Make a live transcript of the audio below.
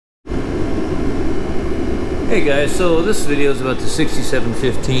Hey guys, so this video is about the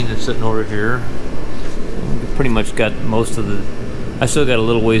 6715 that's sitting over here. Pretty much got most of the, I still got a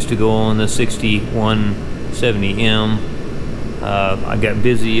little ways to go on the 6170M. I got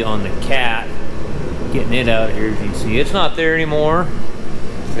busy on the cat, getting it out here. As you can see, it's not there anymore.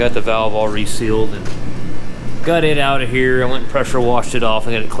 I got the valve all resealed and got it out of here. I went and pressure washed it off.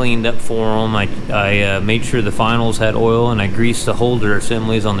 I got it cleaned up for them. I made sure the finals had oil, and I greased the holder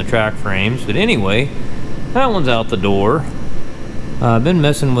assemblies on the track frames. But anyway, that one's out the door. I've been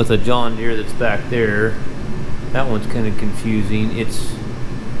messing with a John Deere that's back there. That one's kind of confusing.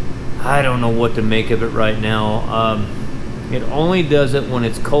 I don't know what to make of it right now. It only does it when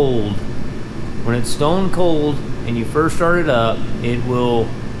it's cold. When it's stone cold and you first start it up, it will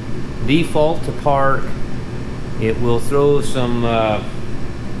default to park. It will throw some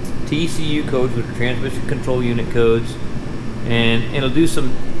TCU codes, which are transmission control unit codes, and it'll do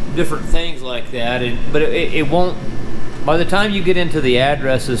some different things like that. But it won't, by the time you get into the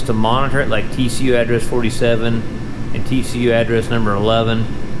addresses to monitor it, like TCU address 47 and TCU address number 11,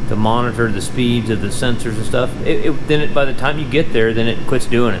 to monitor the speeds of the sensors and stuff, by the time you get there, then it quits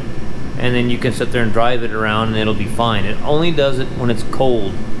doing it. And then you can sit there and drive it around and it'll be fine. It only does it when it's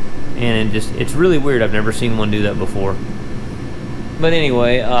cold. And it's really weird. I've never seen one do that before. But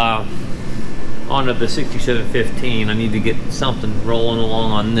anyway, on to the 6715. I need to get something rolling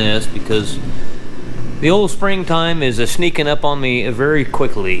along on this because the old springtime is sneaking up on me very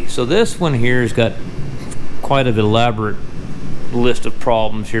quickly. So this one here has got quite an elaborate list of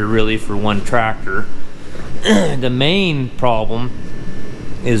problems here, really, for one tractor. The main problem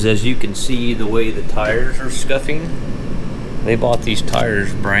is, as you can see, the way the tires are scuffing. They bought these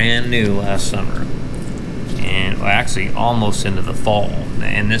tires brand new last summer, and well, actually almost into the fall,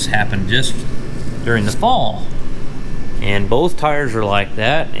 and this happened just during the fall, and both tires are like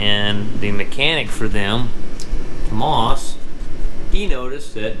that. And the mechanic for them, Moss, he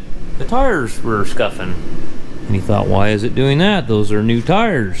noticed that the tires were scuffing, and he thought, why is it doing that? Those are new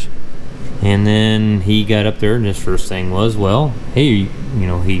tires. And then he got up there, and his first thing was, well, hey, you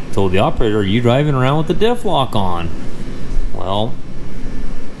know, he told the operator, are you driving around with the diff lock on? Well,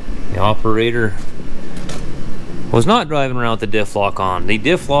 the operator was not driving around with the diff lock on. The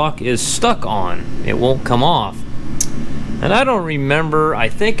diff lock is stuck on. It won't come off. And I don't remember, I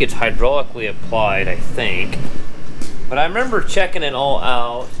think it's hydraulically applied, I think. But I remember checking it all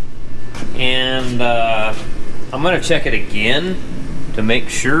out, and I'm going to check it again to make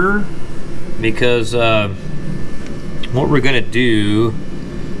sure, because what we're going to do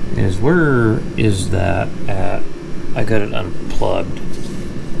is, where is that at? I got it unplugged.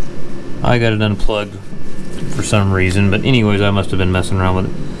 I got it unplugged for some reason, but anyways, I must have been messing around with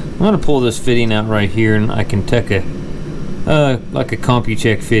it. I'm going to pull this fitting out right here, and I can take a like a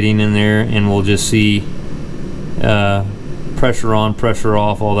CompuCheck fitting in there, and we'll just see pressure on, pressure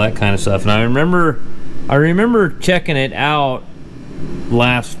off, all that kind of stuff. And I remember checking it out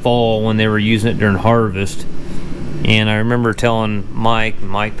last fall when they were using it during harvest, and I remember telling Mike.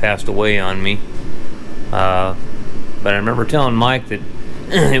 Mike passed away on me. But I remember telling Mike that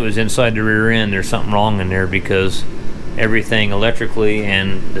it was inside the rear end. There's something wrong in there because everything electrically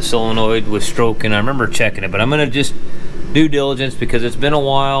and the solenoid was stroking. I remember checking it, but I'm going to just do diligence because it's been a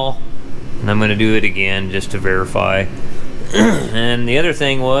while, and I'm going to do it again just to verify. And the other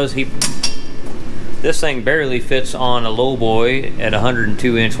thing was, this thing barely fits on a lowboy at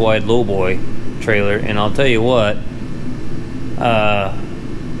 102-inch wide lowboy trailer, and I'll tell you what,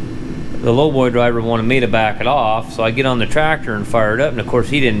 the lowboy driver wanted me to back it off, so I get on the tractor and fire it up, and of course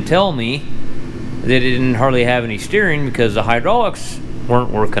he didn't tell me that it didn't hardly have any steering because the hydraulics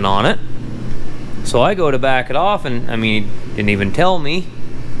weren't working on it. So I go to back it off, and I mean, he didn't even tell me,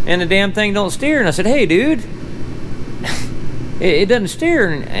 and the damn thing don't steer. And I said, hey dude, it doesn't steer.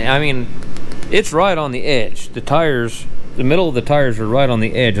 And I mean, it's right on the edge. The tires, the middle of the tires are right on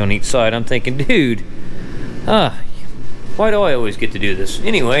the edge on each side. I'm thinking, dude, why do I always get to do this?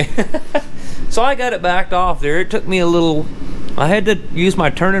 Anyway, so I got it backed off there. It took me a little, I had to use my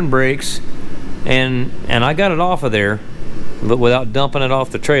turning brakes, and I got it off of there, but without dumping it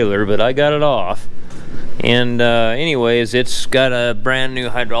off the trailer, but I got it off. And anyways, it's got a brand new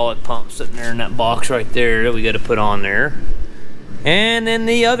hydraulic pump sitting there in that box right there that we got to put on there. And then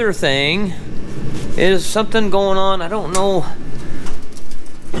the other thing is something going on. I don't know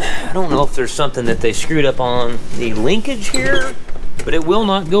if there's something that they screwed up on the linkage here, but it will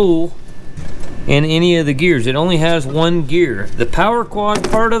not go in any of the gears. It only has one gear. The power quad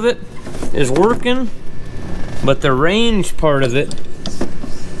part of it is working, but the range part of it,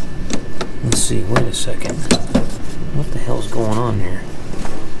 let's see, wait a second. What the hell's going on here?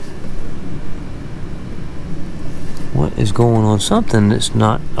 is going on. Something that's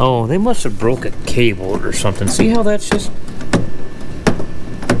not, oh, they must have broke a cable or something. See how that's just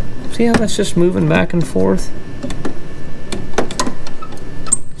moving back and forth?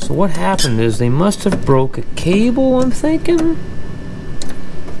 So what happened is they must have broke a cable, I'm thinking.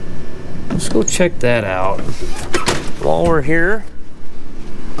 Let's go check that out while we're here.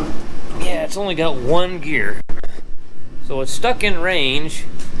 Yeah, it's only got one gear, so it's stuck in range.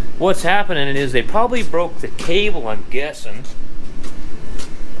 What's happening is they probably broke the cable, I'm guessing,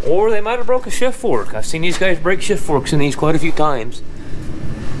 or they might have broke a shift fork. I've seen these guys break shift forks in these quite a few times.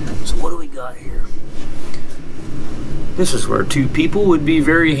 So what do we got here? This is where two people would be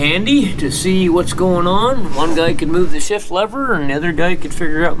very handy to see what's going on. One guy could move the shift lever and the other guy could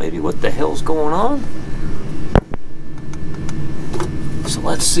figure out maybe what the hell's going on. So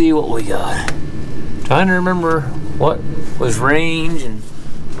let's see what we got. Trying to remember what was range and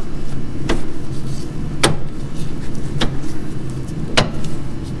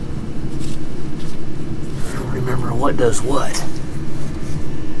I don't remember what does what.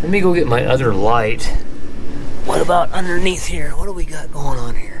 Let me go get my other light. What about underneath here? What do we got going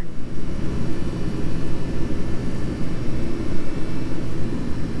on here?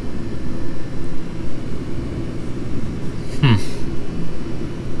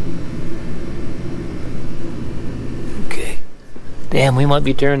 Okay. Damn, we might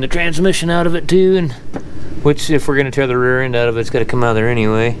be tearing the transmission out of it too, and which, if we're gonna tear the rear end out of it, it's gotta come out of there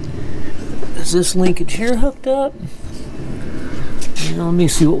anyway. Is this linkage here hooked up? You know, let me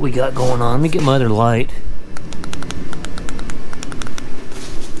see what we got going on. Let me get my other light.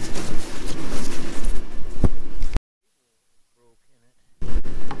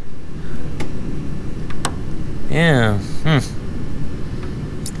 Yeah.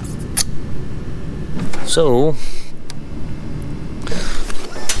 So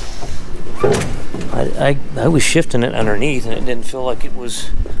I was shifting it underneath and it didn't feel like it was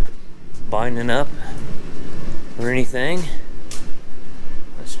binding up or anything.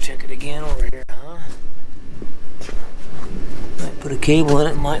 Let's check it again over here, huh? Might put a cable in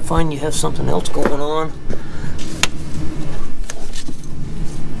it, might find you have something else going on.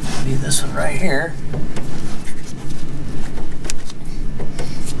 Maybe this one right here.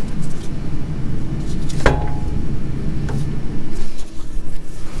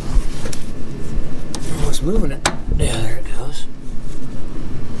 Moving it. Yeah, there it goes.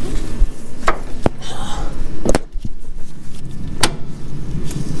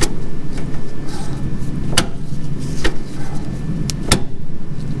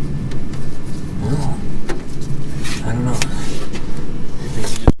 Well, I don't know.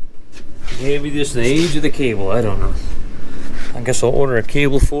 Maybe just the age of the cable. I don't know. I guess I'll order a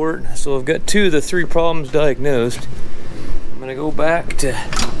cable for it. So I've got 2 of the 3 problems diagnosed. I'm gonna go back to.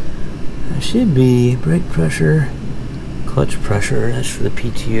 Should be brake pressure, clutch pressure, that's for the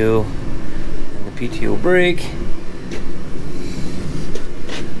PTO, and the PTO brake.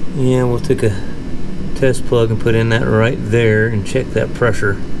 Yeah, we'll take a test plug and put in that right there and check that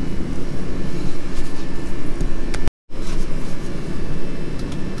pressure.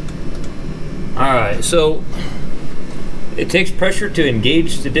 Alright, so it takes pressure to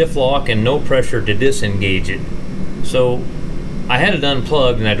engage the diff lock and no pressure to disengage it. So I had it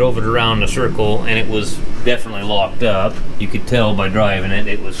unplugged and I drove it around in a circle and it was definitely locked up. You could tell by driving it.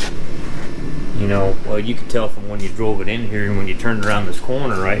 It was, you know, well, you could tell from when you drove it in here and when you turned around this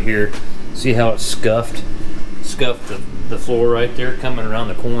corner right here. See how it's scuffed the floor right there coming around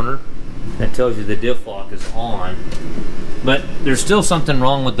the corner? That tells you the diff lock is on. But there's still something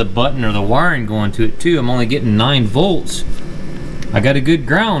wrong with the button or the wiring going to it too. I'm only getting 9 volts. I got a good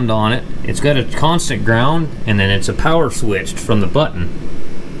ground on it. It's got a constant ground, and then it's a power switched from the button.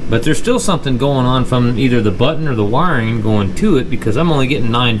 But there's still something going on from either the button or the wiring going to it, because I'm only getting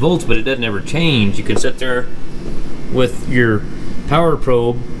 9 volts, but it doesn't ever change. You can sit there with your power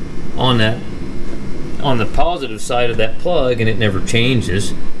probe on the positive side of that plug, and it never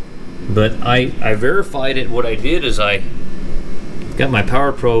changes. But I verified it. What I did is I got my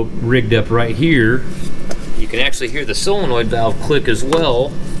power probe rigged up right here. You can actually hear the solenoid valve click as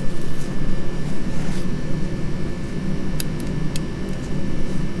well.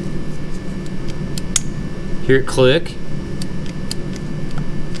 Hear it click.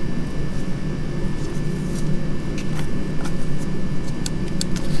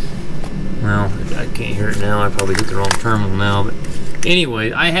 Well, I can't hear it now. I probably hit the wrong terminal now. But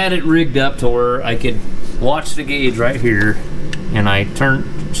anyway, I had it rigged up to where I could watch the gauge right here, and I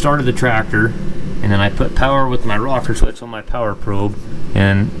started the tractor. And then I put power with my rocker switch on my power probe,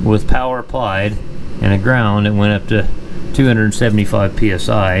 and with power applied and a ground, it went up to 275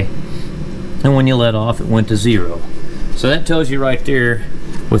 psi. And when you let off, it went to 0. So that tells you right there,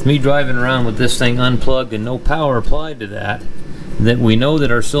 with me driving around with this thing unplugged and no power applied to that we know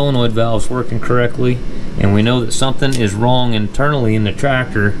that our solenoid valve's working correctly, and we know that something is wrong internally in the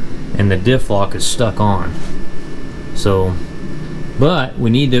tractor and the diff lock is stuck on. So, but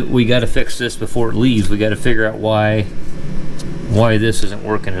we got to fix this before it leaves. We got to figure out why this isn't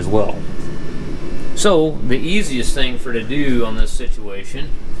working as well. So the easiest thing for to do on this situation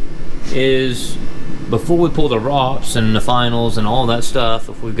is, before we pull the ROPS and the finals and all that stuff,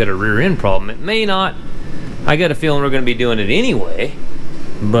 if we've got a rear end problem, it may not, I got a feeling we're going to be doing it anyway,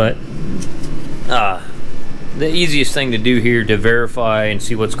 but the easiest thing to do here to verify and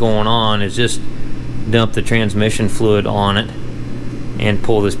see what's going on is just dump the transmission fluid on it and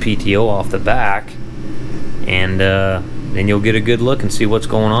pull this PTO off the back, and then you'll get a good look and see what's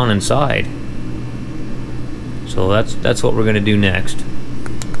going on inside. So that's what we're going to do next.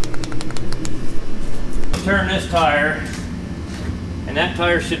 Turn this tire, and that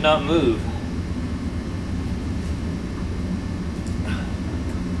tire should not move.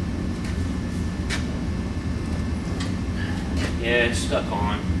 Yeah, it's stuck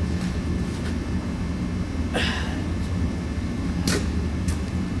on.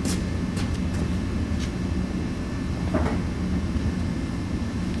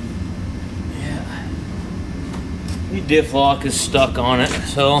 Yeah. The diff lock is stuck on it,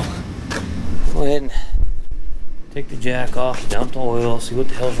 so go ahead and take the jack off, dump the oil, see what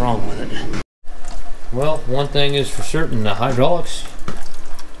the hell's wrong with it. Well, one thing is for certain, the hydraulics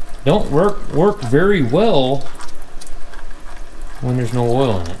don't work very well when there's no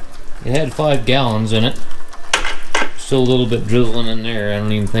oil in it. It had 5 gallons in it. Still a little bit drizzling in there. I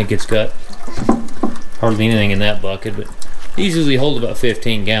don't even think it's got hardly anything in that bucket, but these usually hold about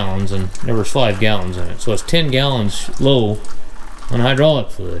 15 gallons, and there was 5 gallons in it. So it's 10 gallons low on hydraulic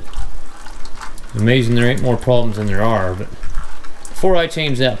fluid. Amazing there ain't more problems than there are, but before I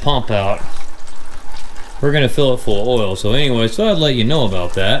change that pump out, we're gonna fill it full of oil. So anyway, so I'd let you know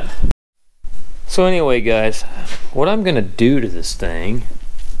about that. So anyway, guys, what I'm gonna do to this thing,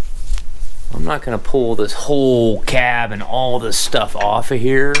 I'm not gonna pull this whole cab and all this stuff off of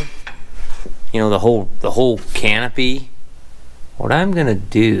here, you know, the whole canopy. What I'm gonna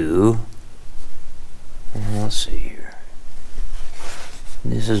do, let's see here,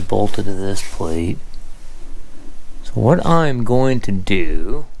 this is bolted to this plate. So what I'm going to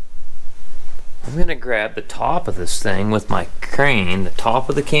do, I'm gonna grab the top of this thing with my crane, the top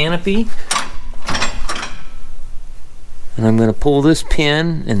of the canopy, and I'm going to pull this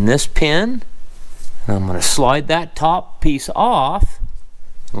pin and this pin, and I'm going to slide that top piece off,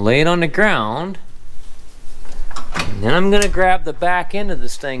 lay it on the ground, and then I'm going to grab the back end of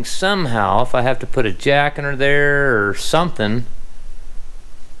this thing somehow. If I have to put a jack under there or something,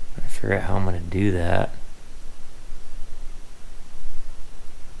 I figure out how I'm going to do that.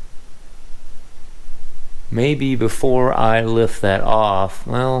 Maybe before I lift that off,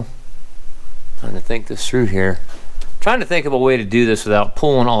 well, I'm trying to think this through here. Trying to think of a way to do this without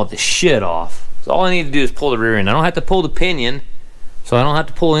pulling all the shit off. So all I need to do is pull the rear end. I don't have to pull the pinion, so I don't have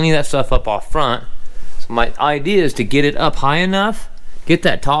to pull any of that stuff up off front. So my idea is to get it up high enough, get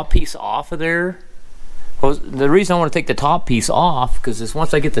that top piece off of there. Well, the reason I want to take the top piece off, because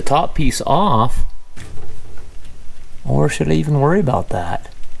once I get the top piece off, or should I even worry about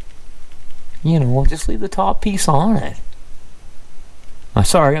that? You know, just leave the top piece on it. I'm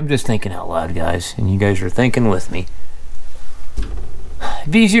sorry, I'm just thinking out loud, guys, and you guys are thinking with me.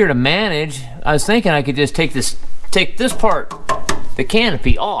 It'd be easier to manage. I was thinking I could just take this part, the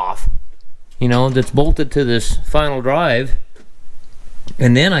canopy, off, you know, that's bolted to this final drive,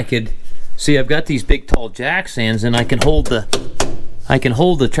 and then I could see I've got these big tall jack stands, and I can hold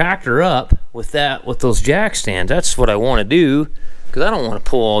the tractor up with those jack stands. That's what I want to do, because I don't want to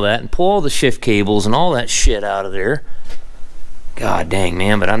pull all that and pull all the shift cables and all that shit out of there. God dang,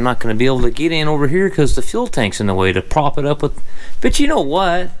 man, but I'm not going to be able to get in over here because the fuel tank's in the way to prop it up with. But you know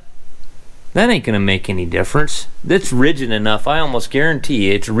what? That ain't going to make any difference. That's rigid enough. I almost guarantee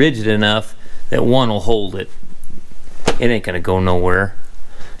you it's rigid enough that one will hold it. It ain't going to go nowhere,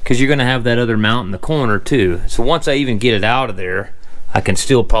 because you're going to have that other mount in the corner too. So once I even get it out of there, I can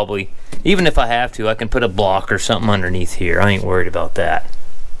still probably, even if I have to, I can put a block or something underneath here. I ain't worried about that.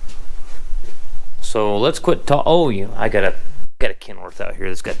 So let's quit talking. Oh, I got a Kenworth out here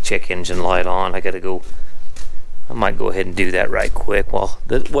that's got a check engine light on. I gotta go. I might go ahead and do that right quick while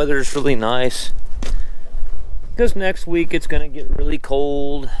the weather's really nice, because next week it's gonna get really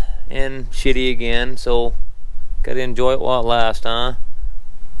cold and shitty again, so gotta enjoy it while it lasts, huh?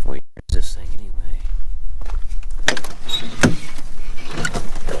 Wait, where's this thing anyway?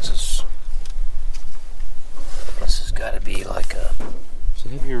 This has got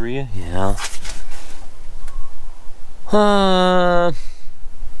you? Yeah. The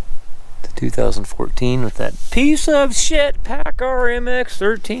 2014 with that piece of shit PACCAR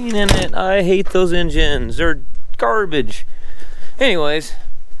MX-13 in it. I hate those engines. They're garbage. Anyways,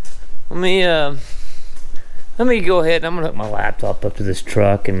 let me go ahead. I'm gonna hook my laptop up to this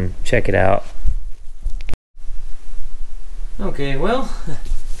truck and check it out. Okay, well,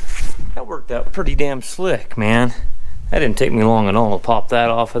 that worked out pretty damn slick, man. That didn't take me long at all to pop that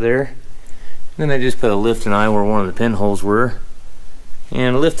off of there. Then I just put a lift and eye where one of the pinholes were,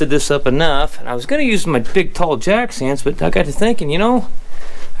 and lifted this up enough. And I was gonna use my big tall jack stands, but I got to thinking, you know,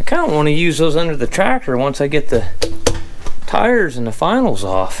 I kind of want to use those under the tractor once I get the tires and the finals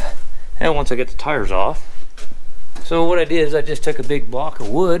off. And once I get the tires off. So what I did is I just took a big block of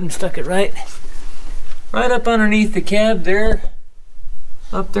wood and stuck it right up underneath the cab there,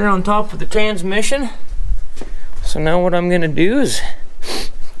 up there on top of the transmission. So now what I'm gonna do is I'm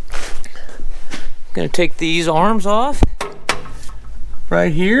gonna take these arms off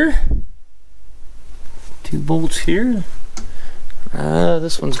right here. 2 bolts here.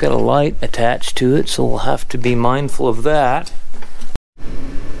 This one's got a light attached to it, so we'll have to be mindful of that.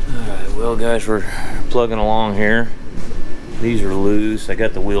 Alright, well guys, we're plugging along here. These are loose. I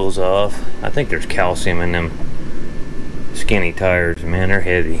got the wheels off. I think there's calcium in them skinny tires. Man, they're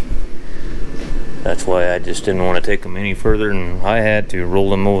heavy. That's why I just didn't want to take them any further, and I had to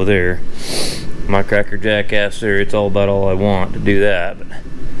roll them over there. My cracker jackass there, it's all about all I want to do that. But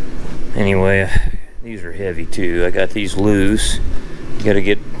anyway, these are heavy too. I got these loose. You got to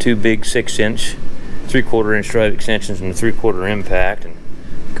get 2 big 6-inch, 3/4 inch drive extensions and a 3/4 impact, and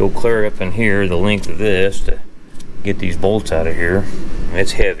go clear up in here the length of this to get these bolts out of here.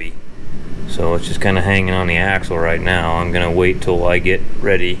 It's heavy, so it's just kind of hanging on the axle right now. I'm gonna wait till I get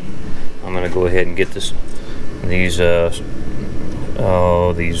ready. I'm gonna go ahead and get these I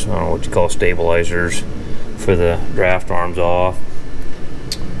don't know what you call stabilizers for the draft arms off.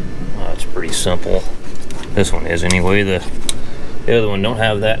 It's pretty simple. This one is anyway. The other one don't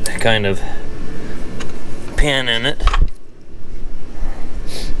have that kind of pin in it.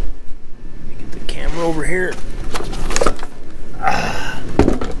 Get the camera over here.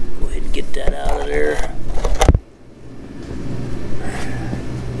 Go ahead and get that out of there.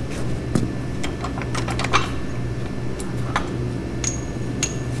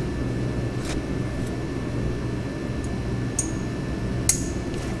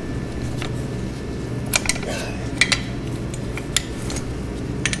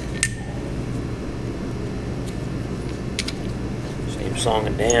 Same song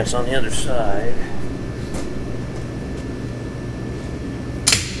and dance on the other side.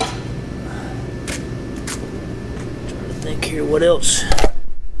 Here, what else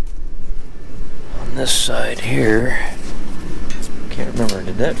on this side here? Can't remember.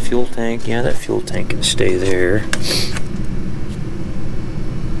 Did that fuel tank? Yeah, that fuel tank can stay there.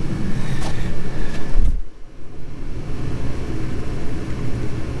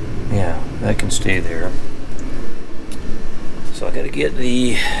 Yeah, that can stay there. So I got to get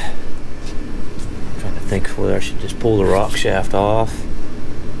the. I'm trying to think whether I should just pull the rock shaft off.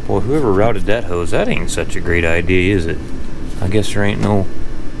 Boy, whoever routed that hose, that ain't such a great idea, is it? I guess there ain't no,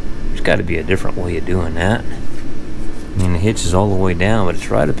 there's got to be a different way of doing that. I mean, the hitch is all the way down, but it's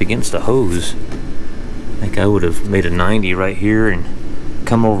right up against the hose. I think I would have made a 90 right here and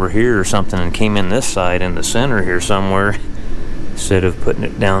come over here or something and came in this side in the center here somewhere instead of putting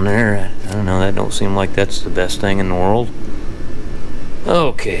it down there. I don't know, that don't seem like that's the best thing in the world.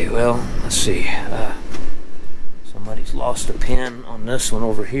 Okay, well, let's see. Somebody's lost a pin on this one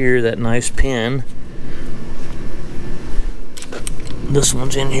over here, that nice pin. This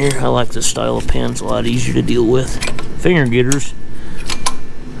one's in here. I like this style of pins, a lot easier to deal with. Finger getters.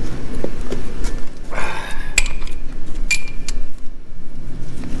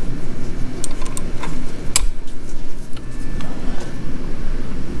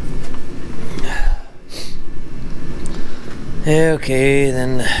 Okay,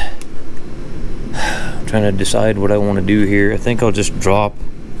 then I'm trying to decide what I want to do here. I think I'll just drop.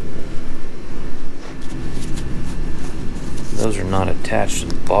 Those are not attached to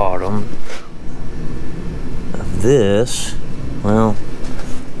the bottom of this. Well,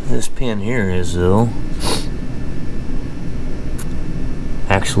 this pin here is though.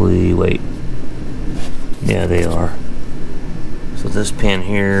 Actually, wait. Yeah, they are. So this pin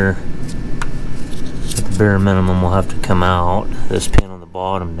here, at the bare minimum, will have to come out. This pin on the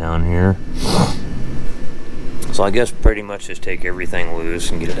bottom down here. So I guess pretty much just take everything loose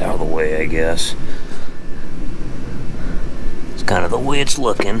and get it out of the way, I guess. Kind of the way it's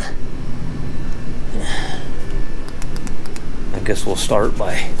looking. I guess we'll start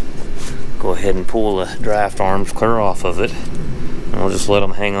by go ahead and pull the draft arms clear off of it. And we'll just let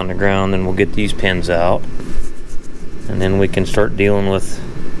them hang on the ground, then we'll get these pins out. And then we can start dealing with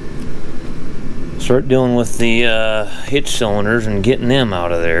the hitch cylinders and getting them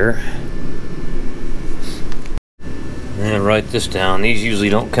out of there. And write this down. These usually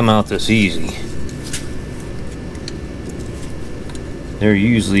don't come out this easy. They're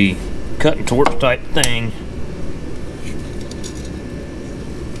usually cut and torch type thing.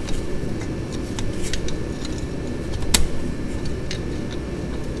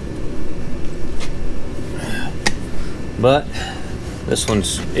 But this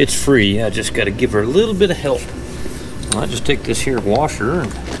one's, it's free. I just got to give her a little bit of help. I just take this here washer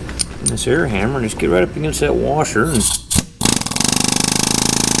and this air hammer and just get right up against that washer and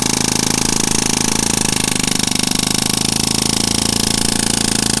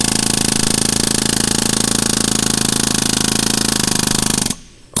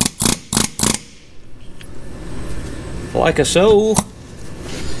like a so.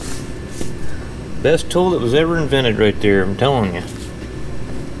 Best tool that was ever invented right there, I'm telling you.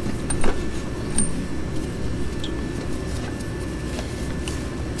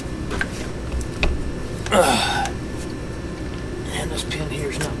 And this pin here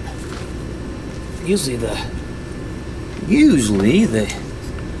is not usually the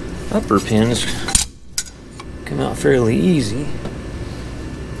upper pins come out fairly easy.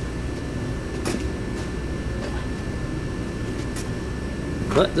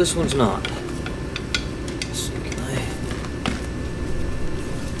 But this one's not. Let's see, can I...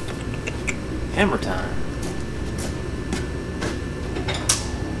 Hammer time.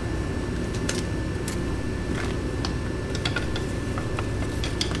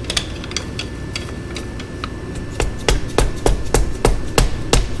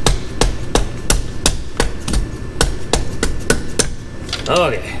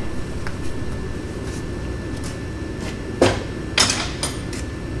 Okay.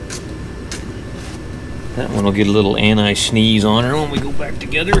 That one will get a little anti-sneeze on her when we go back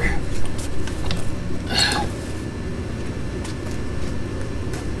together.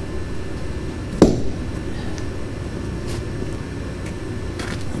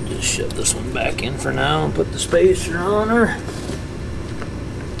 I'll just shove this one back in for now and put the spacer on her.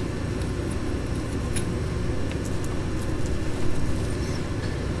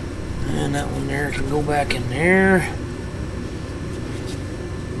 And that one there can go back in there.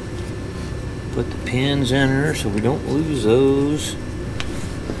 Put the pins in her so we don't lose those.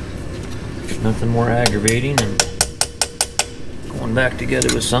 Nothing more aggravating than going back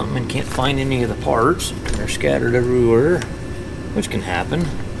together with something and can't find any of the parts. They're scattered everywhere, which can happen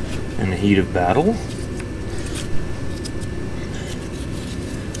in the heat of battle.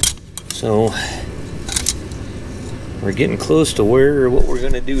 So we're getting close to where what we're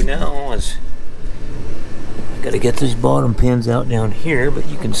going to do now is I got to get these bottom pins out down here, but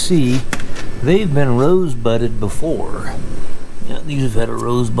you can see they've been rosebudded before. Yeah, these have had a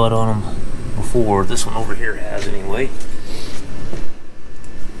rosebud on them before. This one over here has anyway.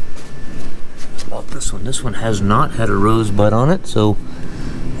 About this one. This one has not had a rosebud on it, so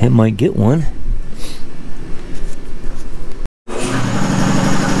it might get one.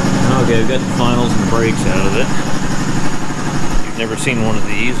 Okay, we've got the finals and the brakes out of it. If you've never seen one of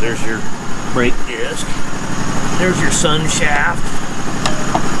these, there's your brake disc. There's your sun shaft.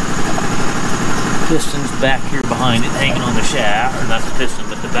 Piston's back here behind it, hanging on the shaft, or not the piston,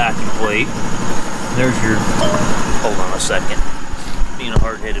 but the backing plate. There's your, hold on a second, being a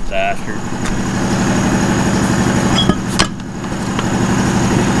hard-headed bastard.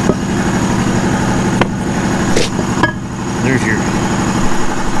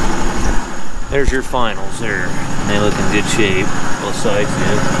 There's your finals there. They look in good shape, both sides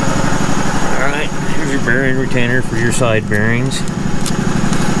did. Alright, here's your bearing retainer for your side bearings.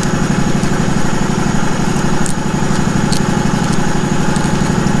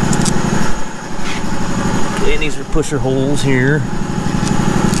 And these are pusher holes here.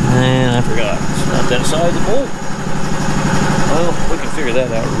 And I forgot, it's not that size of bolt. Well, we can figure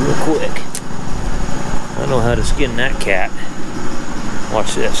that out real quick. I know how to skin that cat.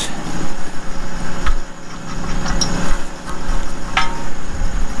 Watch this.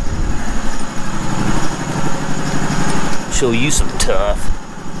 Show you some tough.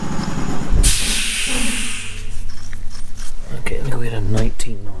 Okay, let me go get a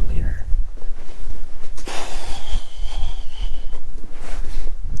 19mm.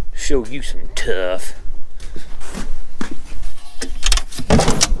 Show you some tough.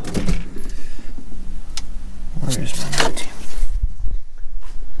 Where's my 19?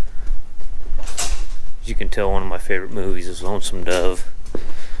 As you can tell, one of my favorite movies is Lonesome Dove.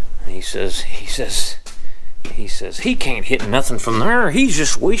 He says, he can't hit nothing from there. He's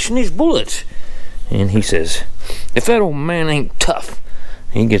just wasting his bullets. And he says, if that old man ain't tough.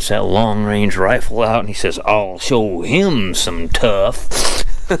 He gets that long-range rifle out and he says, I'll show him some tough.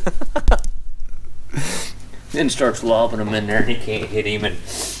 Then starts lobbing him in there and he can't hit him. And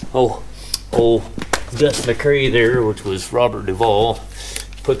old Gus McCrae there, which was Robert Duvall,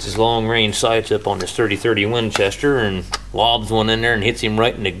 puts his long-range sights up on his 30-30 Winchester and lobs one in there and hits him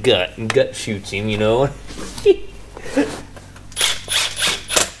right in the gut. And gut shoots him, you know.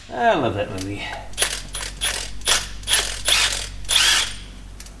 I love that movie.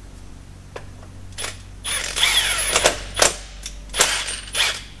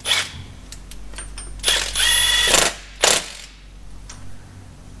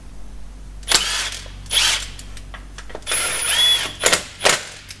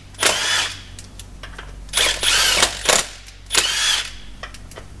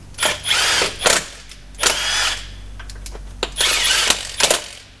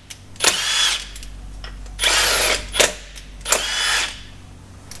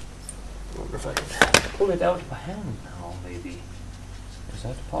 If I can pull it out by hand now, maybe. Is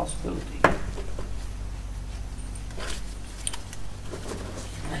that a possibility?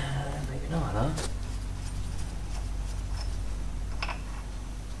 Maybe not, huh?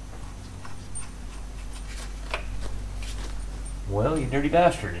 Well, you dirty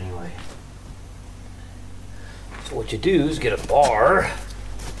bastard, anyway. So what you do is get a bar.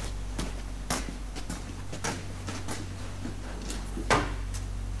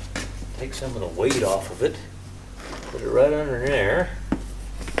 Take some of the weight off of it, put it right under there.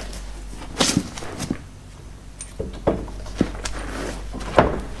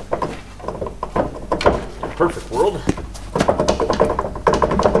 Perfect world.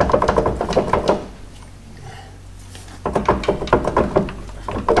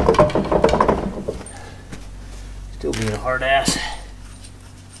 Still being a hard ass.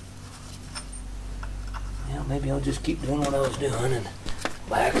 Yeah, maybe I'll just keep doing what I was doing and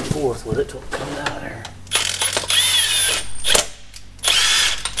back and forth with it till it comes out of there.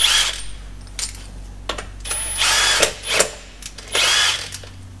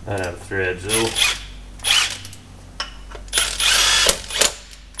 I have threads though.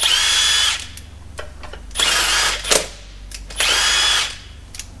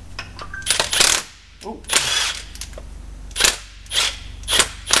 Oh.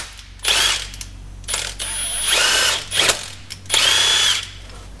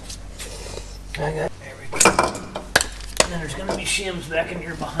 There we go. And then there's going to be shims back in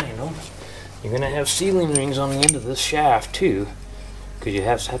here behind them. You're going to have sealing rings on the end of this shaft too, because you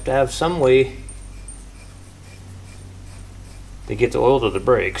have to have some way to get the oil to the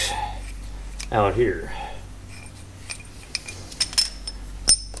brakes out here.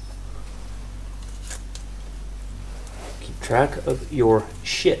 Keep track of your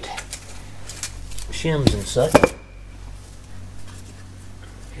shit, shims and such.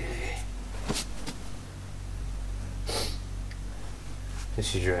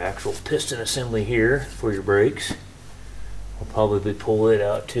 This is your actual piston assembly here for your brakes. We'll probably pull it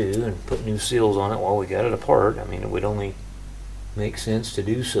out too and put new seals on it while we got it apart. I mean, it would only make sense to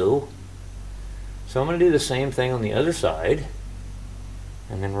do so. So I'm going to do the same thing on the other side,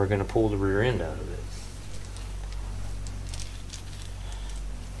 and then we're going to pull the rear end out of it.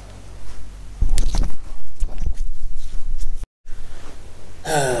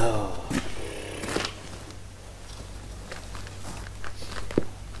 Oh.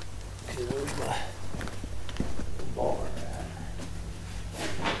 Where's my bar at?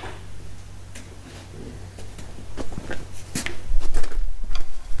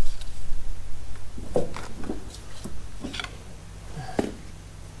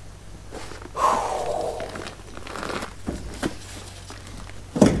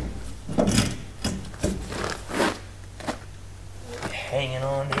 Hanging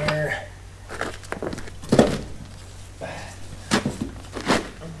on here.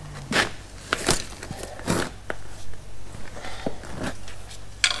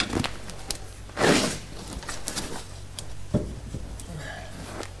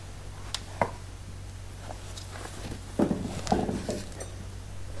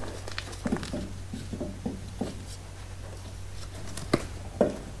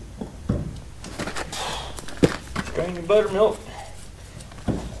 Strain your buttermilk.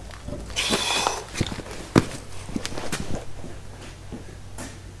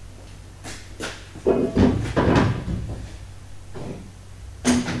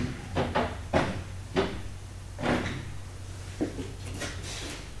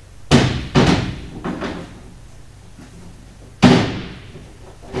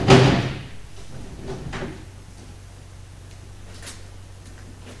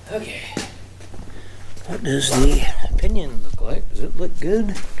 Okay. What does the pinion look like? Does it look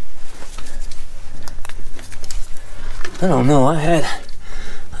good? I don't know. I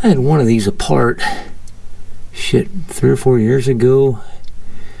had one of these apart, shit, 3 or 4 years ago.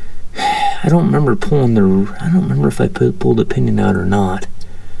 I don't remember pulling the, I don't remember if I pulled the pinion out or not.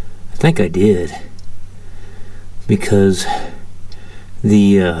 I think I did. Because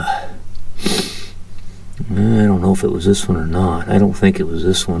the, I don't know if it was this one or not. I don't think it was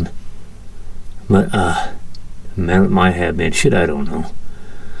this one. But, it might have been. Shit, I don't know.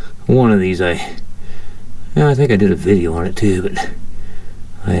 One of these I think I did a video on it too, but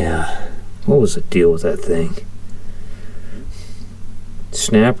what was the deal with that thing?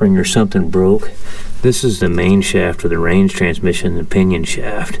 Snap ring or something broke. This is the main shaft of the range transmission, the pinion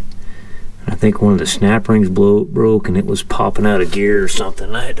shaft. I think one of the snap rings broke and it was popping out of gear or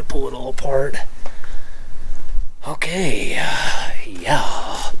something. I had to pull it all apart. Okay,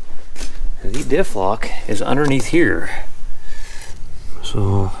 yeah. The diff lock is underneath here.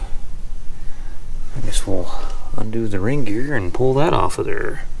 So I guess we'll undo the ring gear and pull that off of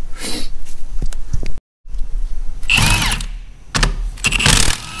there.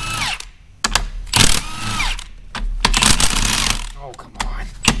 Oh, come on.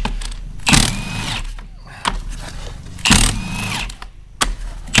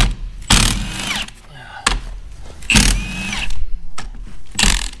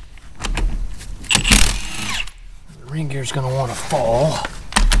 The ring gear's gonna want to fall.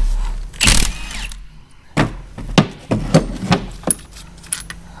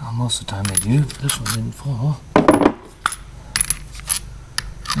 Most of the time they do, but this one didn't fall. Let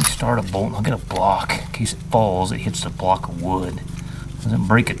me start a bolt and I'll get a block. In case it falls, it hits the block of wood. Doesn't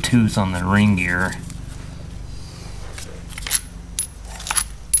break a tooth on the ring gear.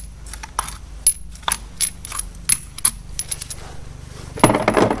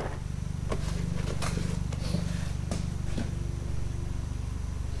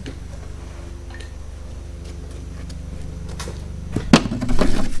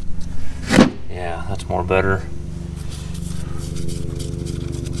 Yeah, that's more better.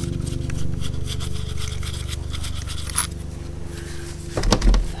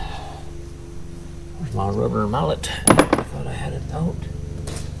 Where's my rubber mallet? I thought I had it out.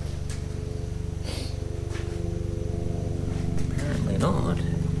 Apparently not.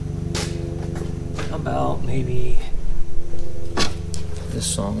 How about maybe this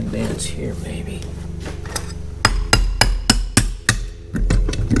song and dance here, maybe?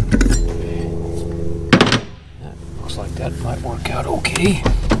 Like that might work out okay.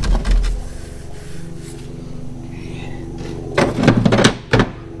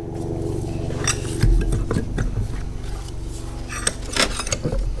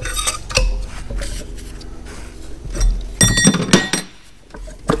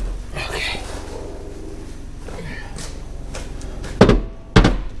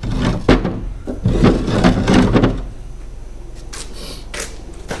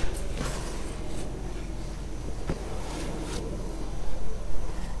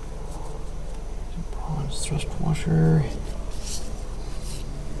 Thrust washer.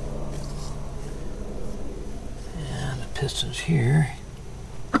 And the pistons here.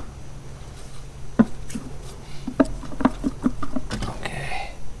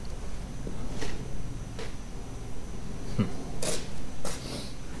 Okay.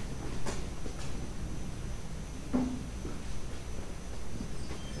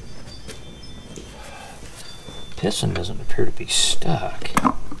 Piston doesn't appear to be stuck.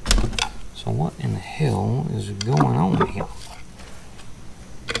 So what in the hell is going on here?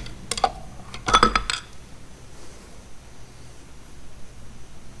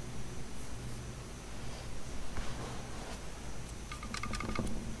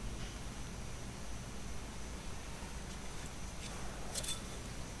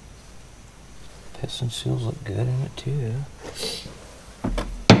 Piston seals look good in it too.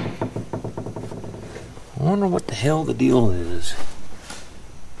 I wonder what the hell the deal is.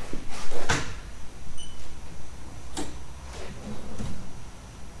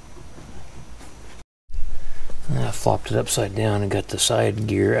 I flopped it upside down and got the side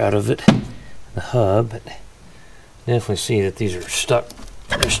gear out of it, the hub, but definitely see that these are stuck.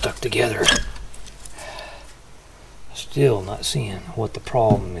 They're stuck together. Still not seeing what the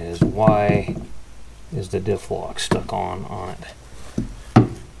problem is. Why is the diff lock stuck on it?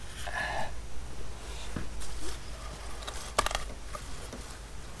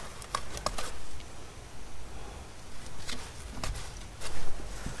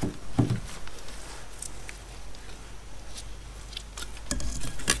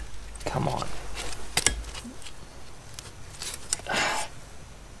 Come on.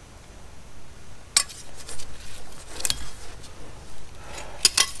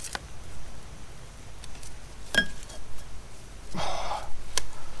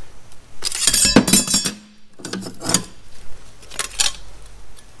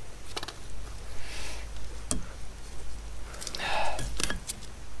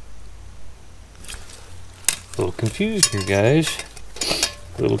 A little confused here, guys.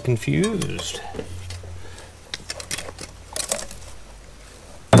 A little confused.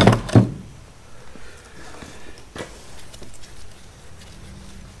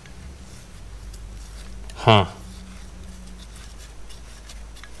 Huh.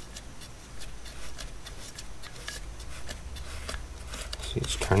 See,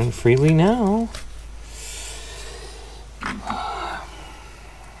 it's turning freely now.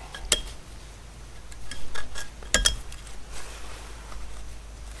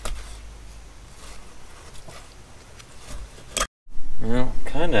 Well,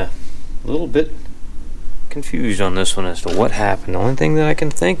 kind of a little bit confused on this one as to what happened. The only thing that I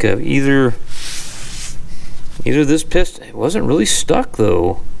can think of, either this piston, it wasn't really stuck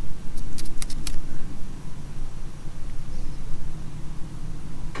though.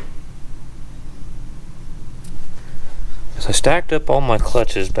 As I stacked up all my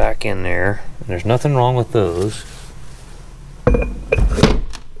clutches back in there, and there's nothing wrong with those.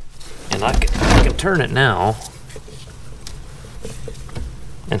 And I can turn it now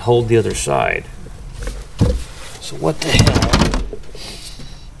and hold the other side. So what the hell?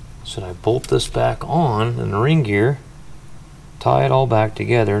 Should I bolt this back on in the ring gear, tie it all back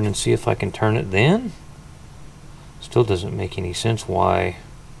together, and then see if I can turn it then? Still doesn't make any sense why.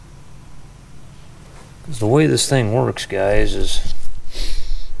 Because the way this thing works, guys, is...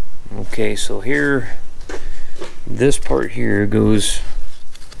 Okay, so here, this part here goes...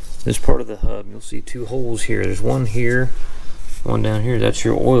 This part of the hub, you'll see two holes here. There's one here, one down here. That's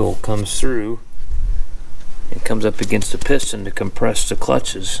your oil comes through. It comes up against the piston to compress the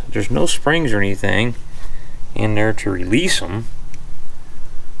clutches. There's no springs or anything in there to release them.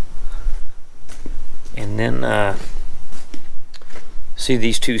 And then see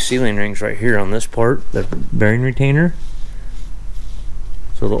these two sealing rings right here on this part, the bearing retainer.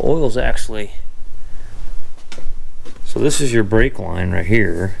 So the oil's actually, so this is your brake line right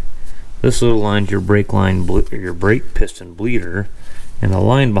here. This little line's your brake line, your brake piston bleeder, and the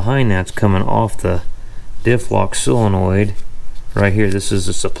line behind that's coming off the diff lock solenoid right here. This is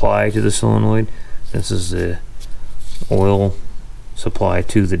the supply to the solenoid. This is the oil supply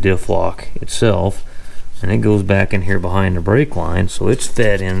to the diff lock itself, and it goes back in here behind the brake line, so it's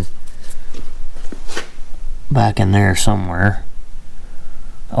fed in back in there somewhere.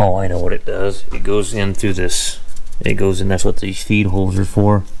 Oh, I know what it does. It goes in through this. It goes in. That's what these feed holes are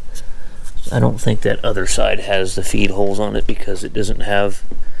for. I don't think that other side has the feed holes on it because it doesn't have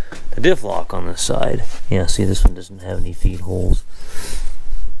the diff lock on this side. Yeah, see, this one doesn't have any feed holes.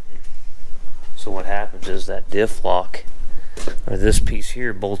 So what happens is that diff lock, or this piece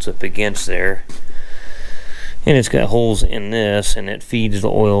here, bolts up against there, and it's got holes in this, and it feeds the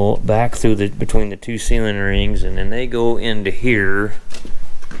oil back through the between the two sealing rings, and then they go into here,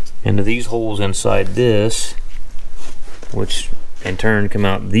 into these holes inside this, which in turn come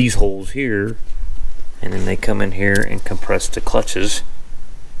out these holes here, and then they come in here and compress the clutches.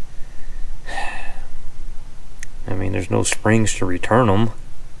 I mean, there's no springs to return them.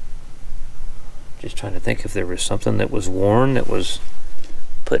 Just trying to think if there was something that was worn that was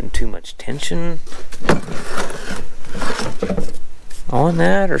putting too much tension on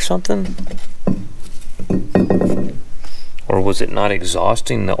that or something. Or was it not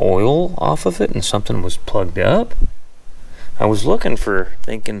exhausting the oil off of it and something was plugged up? I was looking for,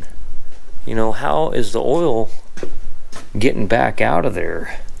 thinking, you know, how is the oil getting back out of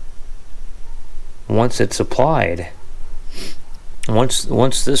there once it's applied? Once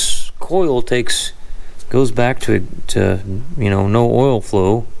this coil goes back to you know, no oil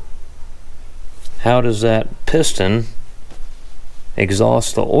flow, how does that piston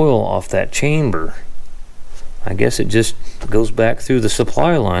exhaust the oil off that chamber? I guess it just goes back through the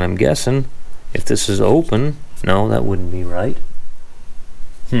supply line, I'm guessing. If this is open, no, that wouldn't be right.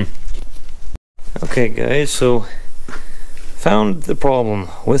 Okay, guys, so found the problem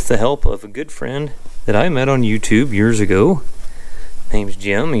with the help of a good friend that I met on YouTube years ago. Name's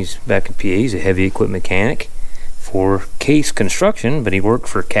Jim. He's back in PA. He's a heavy equipment mechanic for Case Construction, but he worked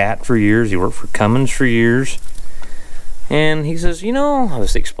for Cat for years. He worked for Cummins for years. And he says, you know, I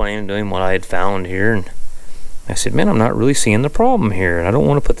was explaining to him what I had found here, and I said, man, I'm not really seeing the problem here, and I don't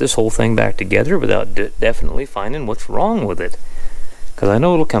want to put this whole thing back together without definitely finding what's wrong with it, because I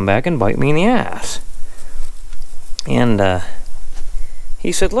know it'll come back and bite me in the ass. And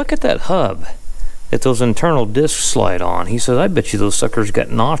he said, look at that hub that those internal discs slide on. He said, I bet you those suckers got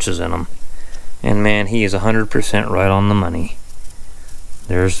notches in them. And man, he is 100% right on the money.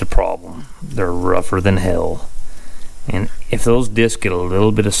 There's the problem. They're rougher than hell. And if those discs get a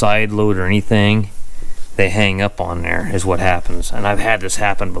little bit of side load or anything, they hang up on there, is what happens. And I've had this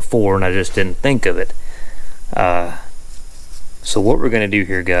happen before, and I just didn't think of it. So what we're going to do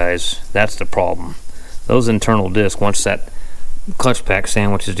here, guys, that's the problem. Those internal discs, once that clutch pack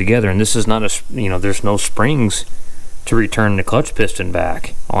sandwiches together, and this is not a, you know, there's no springs to return the clutch piston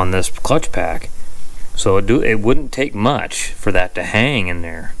back on this clutch pack. So it wouldn't take much for that to hang in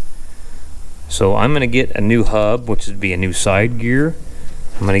there. So I'm going to get a new hub, which would be a new side gear.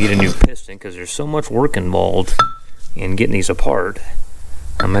 I'm going to get a new piston because there's so much work involved in getting these apart.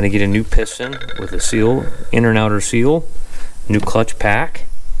 I'm going to get a new piston with a seal, inner and outer seal, new clutch pack.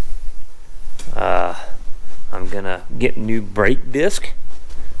 I'm going to get new brake disc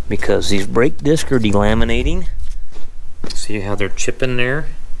because these brake discs are delaminating. See how they're chipping there,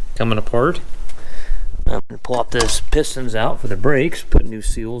 coming apart. I'm going to pull out this pistons out for the brakes, put new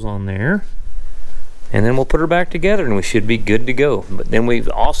seals on there, and then we'll put her back together and we should be good to go. But then we've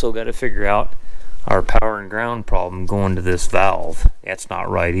also got to figure out our power and ground problem going to this valve. That's not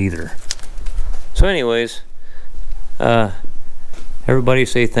right either. So anyways, everybody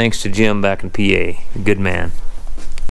say thanks to Jim back in PA. Good man.